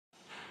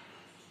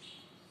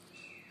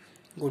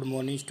Good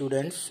morning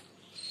students.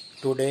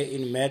 Today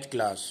in math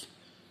class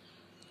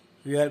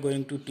we are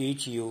going to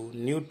teach you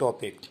new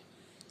topic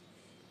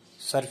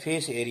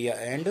surface area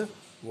and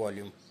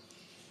volume.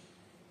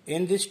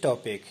 In this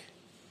topic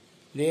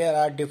there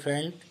are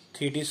different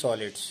 3D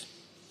solids,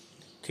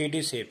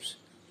 3D shapes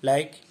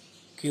like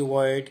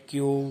cuboid,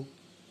 cube,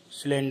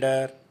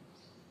 cylinder,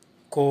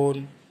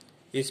 cone,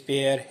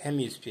 sphere,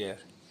 hemisphere.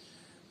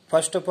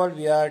 First of all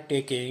we are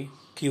taking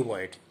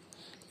cuboid.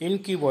 In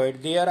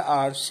cuboid there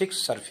are 6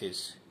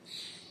 surfaces.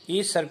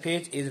 Each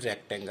surface is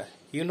rectangle.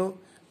 You know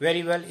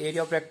very well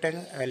area of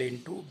rectangle L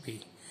into B.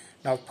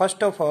 Now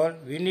first of all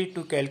we need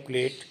to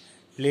calculate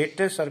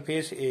latest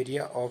surface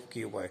area of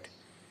cuboid.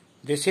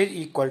 This is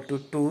equal to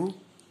 2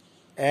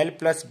 L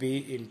plus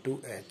B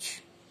into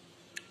H.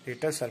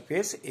 Latest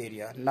surface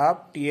area.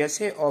 Now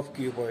TSA of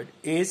cuboid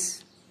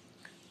is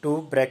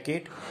 2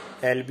 bracket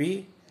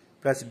LB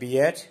plus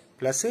BH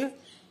plus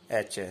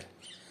HL.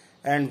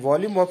 And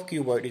volume of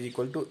cuboid is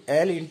equal to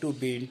L into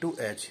B into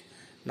H.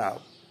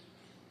 Now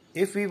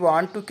if we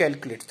want to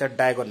calculate the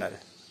diagonal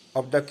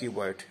of the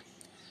cuboid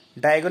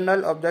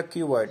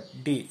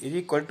D is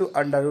equal to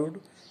under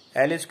root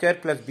L square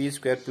plus B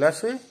square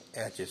plus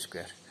H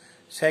square.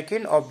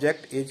 Second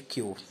object is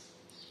cube.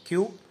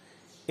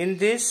 In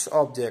this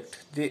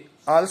object there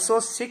also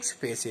 6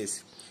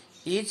 faces.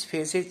 Each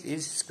face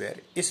is square.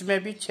 इसमें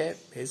भी 6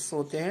 face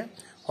होते हैं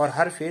और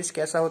हर face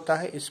कैसा होता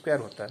है, square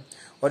होता है.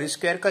 और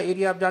स्क्वायर का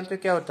एरिया आप जानते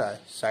हैं क्या होता है,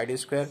 साइड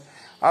स्क्वायर.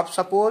 अब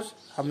सपोज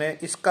हमें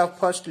इसका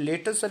फर्स्ट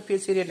लेटेस्ट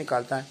सरफेस एरिया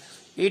निकालता है.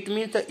 It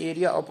means the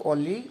area of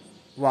only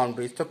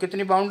boundaries. तो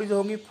कितनी बाउंड्रीज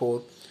होंगी, 4.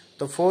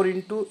 तो 4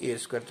 इंटू ए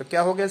स्क्वायर. तो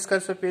क्या हो गया इसका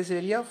सरफेस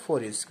एरिया,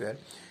 4 स्क्वायर.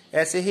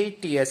 ऐसे ही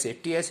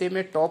टीएसए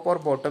में टॉप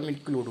और बॉटम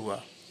इंक्लूड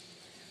हुआ.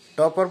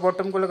 टॉप और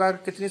बॉटम को लगा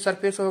कितनी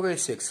सरफेस हो गई,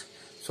 6.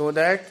 So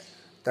that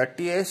the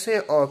TSA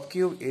of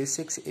cube is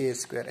 6a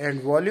square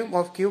and volume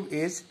of cube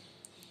is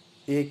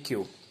a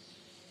cube.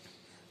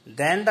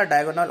 Then the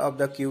diagonal of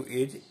the cube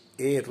is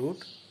a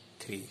root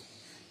 3.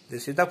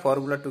 This is the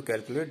formula to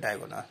calculate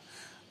diagonal.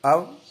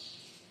 अब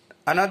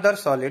another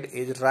solid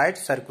is right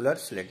circular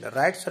cylinder.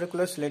 Right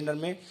circular cylinder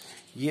में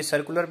ये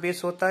circular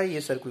base होता है,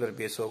 ये circular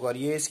base होगा और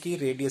ये इसकी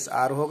रेडियस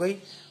r हो गई,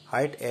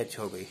 हाइट h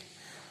हो गई.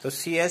 तो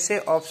CSA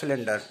of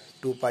cylinder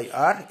 2 pi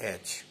r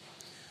h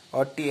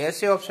और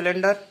TSA of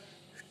cylinder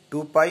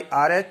 2 pi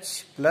r h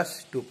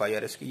plus 2 pi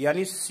r h,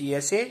 यानी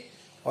CSA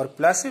और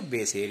प्लस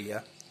बेस एरिया.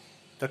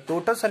 तो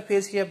टोटल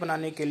सरफेस एरिया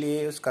बनाने के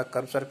लिए उसका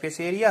कर्व सरफेस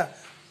एरिया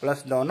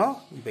प्लस दोनों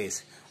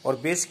बेस. और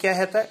बेस क्या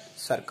है,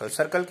 सर्कल.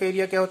 सर्कल का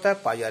एरिया क्या होता है,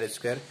 पाई आर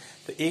स्क्वायर.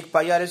 तो 1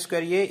 पाई आर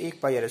स्क्वायर ये, 1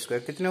 पाई आर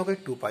स्क्वायर कितने हो गए,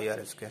 2 पाई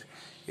आर स्क्वायर.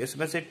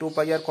 इसमें से 2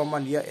 पाई आर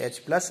कॉमन लिया, h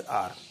प्लस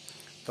आर.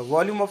 तो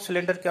वॉल्यूम ऑफ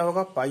सिलेंडर क्या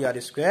होगा, पाई are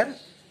square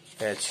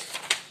h.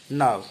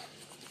 Now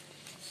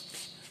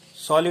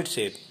solid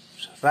shape,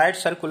 right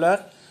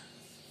circular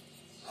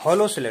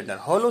hollow cylinder.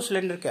 Hollow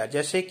cylinder क्या है,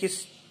 जैसे कि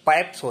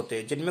पाइप्स होते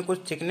हैं जिनमें कुछ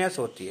थिकनेस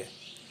होती है.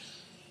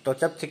 तो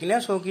जब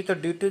थिकनेस होगी तो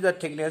ड्यू टू द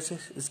थिकनेस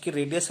इसकी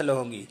रेडियस अलग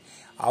होगी,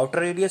 आउटर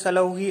रेडियस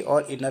अलग होगी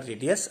और इनर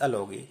रेडियस अलग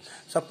होगी.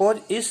 सपोज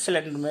इस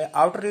सिलेंडर में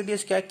आउटर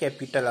रेडियस क्या है,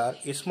 capital R,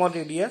 small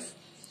radius,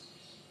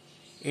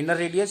 inner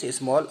radius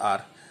small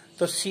are.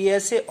 तो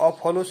CSA ऑफ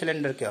हॉलो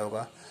सिलेंडर क्या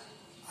होगा,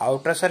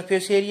 outer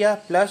surface area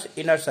plus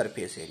inner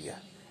surface area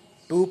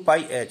 2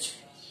 pi h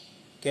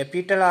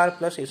capital R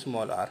plus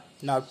small are.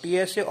 Now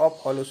TSA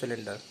of hollow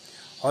cylinder,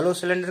 hollow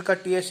cylinder का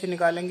TSA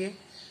निकालेंगे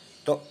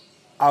तो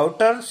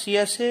outer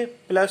CSA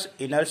plus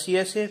inner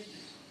CSA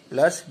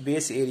plus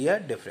base area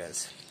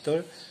difference. तो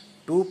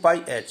 2 पाई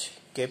h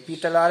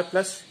capital R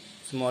plus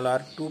small r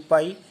 2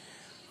 पाई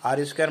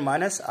r square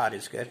minus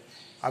r square.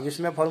 अब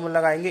इसमें formula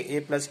लगाएंगे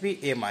a plus B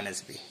a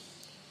minus B.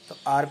 तो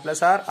r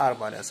plus r r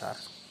minus r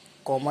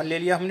common ले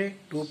लिया हमने,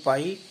 2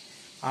 पाई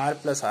r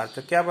plus r.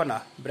 तो क्या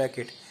बना,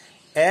 bracket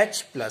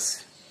h plus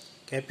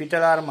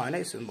capital R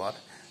minus small.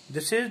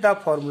 This is the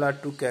formula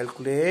to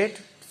calculate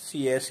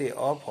CSA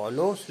of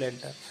hollow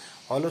cylinder.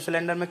 Hollow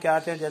cylinder में क्या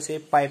आते हैं, जैसे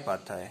पाइप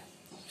आता है,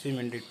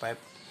 सीमेंटेड पाइप,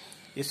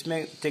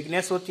 इसमें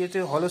थिकनेस होती है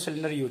तो हॉलो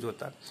सिलेंडर यूज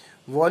होता है.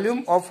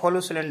 Volume of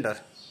hollow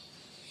cylinder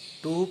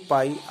 2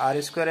 pi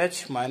r square h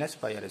minus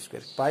pi r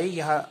square. पाई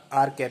यहाँ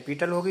r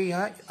कैपिटल होगी,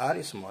 यहाँ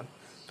r स्मॉल.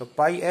 तो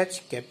पाई h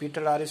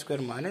capital R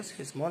square minus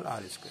small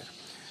r square.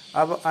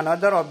 अब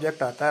अनदर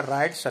ऑब्जेक्ट आता है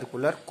right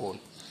circular cone.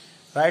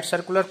 Right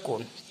circular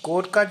cone,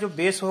 कोन का जो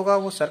base होगा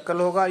वो सर्कल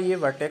होगा, ये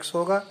वर्टेक्स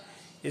होगा,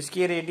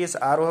 इसकी रेडियस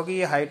r होगी,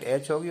 ये हाइट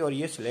h होगी और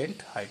ये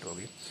स्लेंट हाइट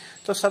होगी.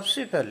 तो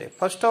सबसे पहले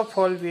first of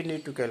all we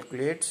need to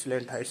calculate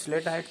slant height.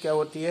 Slant height क्या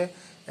होती है,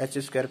 h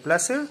square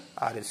plus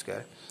r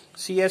square.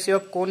 CSA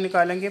of cone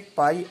निकालेंगे,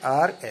 पाई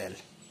आर एल.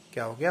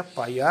 क्या हो गया,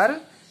 पाई आर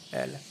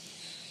एल.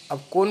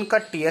 अब कोन का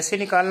TSA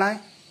निकालना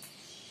है.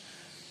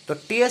 तो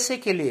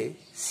TSA के लिए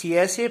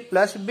CSA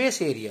plus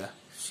base area.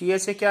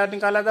 CSA क्या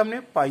निकाला था हमने,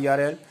 पाई R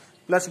L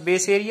plus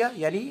base area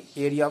यानी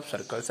एरिया ऑफ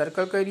सर्कल.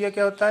 सर्कल का एरिया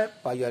क्या होता है,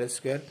 पाई आर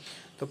स्क्वायर.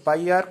 तो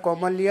पाई आर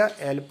कॉमन लिया,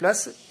 L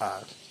plus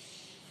are.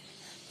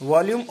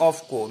 Volume of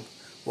cone,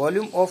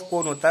 volume of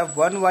cone होता है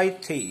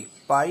 1/3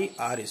 पाई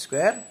आर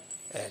स्क्वायर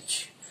h.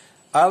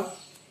 अब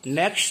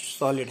नेक्स्ट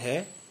सॉलिड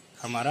है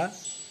हमारा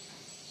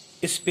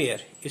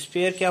स्पेयर।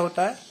 स्पेयर क्या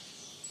होता है?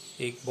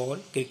 एक बॉल,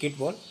 क्रिकेट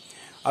बॉल।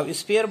 अब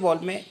स्पेयर बॉल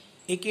में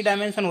एक ही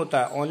डायमेंशन होता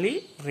है,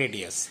 ओनली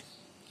रेडियस,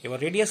 केवल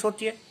रेडियस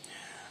होती है।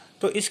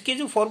 तो इसकी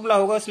जो फॉर्मूला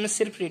होगा उसमें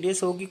सिर्फ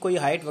रेडियस होगी, कोई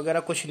हाइट वगैरह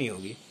कुछ नहीं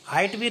होगी।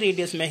 हाइट भी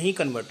रेडियस में ही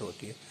कन्वर्ट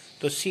होती है।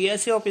 तो C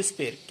S A of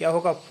spare क्या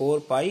होगा? 4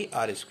 पाई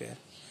are square.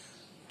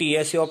 T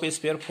S A of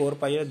spare 4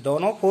 pi are,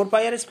 दोनों 4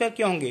 पाई आर स्क्वायर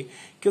क्यों होंगे?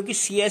 क्योंकि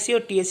सी एस ए और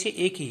टी एस ए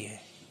एक ही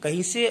है,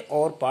 कहीं से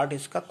और पार्ट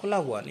इसका खुला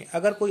हुआ नहीं।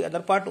 अगर कोई अदर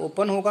पार्ट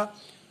ओपन होगा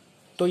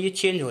तो ये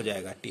चेंज हो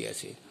जाएगा T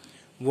S A.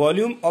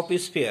 Volume of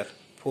spare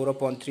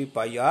 4/3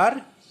 pi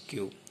are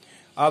cube.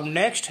 अब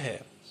नेक्स्ट है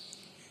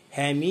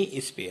हेमी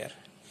स्पेयर।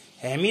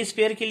 हेमी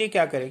स्पेयर के लिए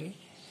क्या करेंगे?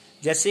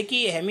 जैसे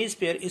कि हेमी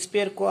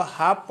स्पेयर को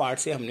हाफ पार्ट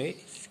से हमने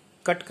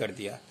कट कर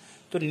दिया,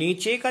 तो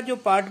नीचे का जो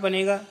पार्ट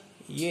बनेगा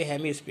ये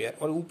हेमी स्पेयर,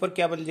 और ऊपर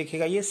क्या बन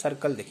दिखेगा? ये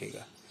सर्कल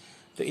दिखेगा।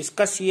 तो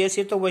इसका सी एस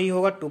ए तो वही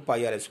होगा 2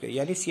 पाई आर स्क्वायर,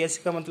 यानी सी एस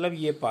ए का मतलब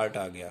ये पार्ट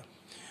आ गया।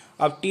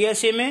 अब टी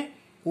एस ए में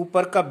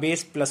ऊपर का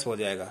बेस प्लस हो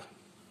जाएगा,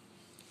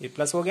 ये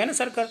प्लस हो गया ना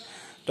सर्कल,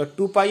 तो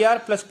 2 पाई आर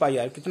प्लस पाई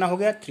आर कितना हो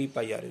गया? 3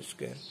 पाई are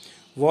square.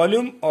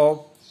 Volume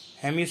of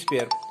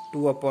hemisphere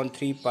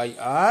 2/3 pi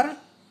are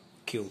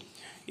cube.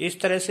 इस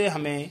तरह से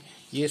हमें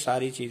ये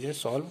सारी चीज़ें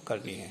सॉल्व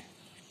करनी है,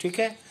 ठीक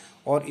है।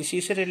 और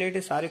इसी से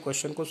रिलेटेड सारे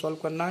क्वेश्चन को सॉल्व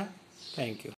करना है। Thank you.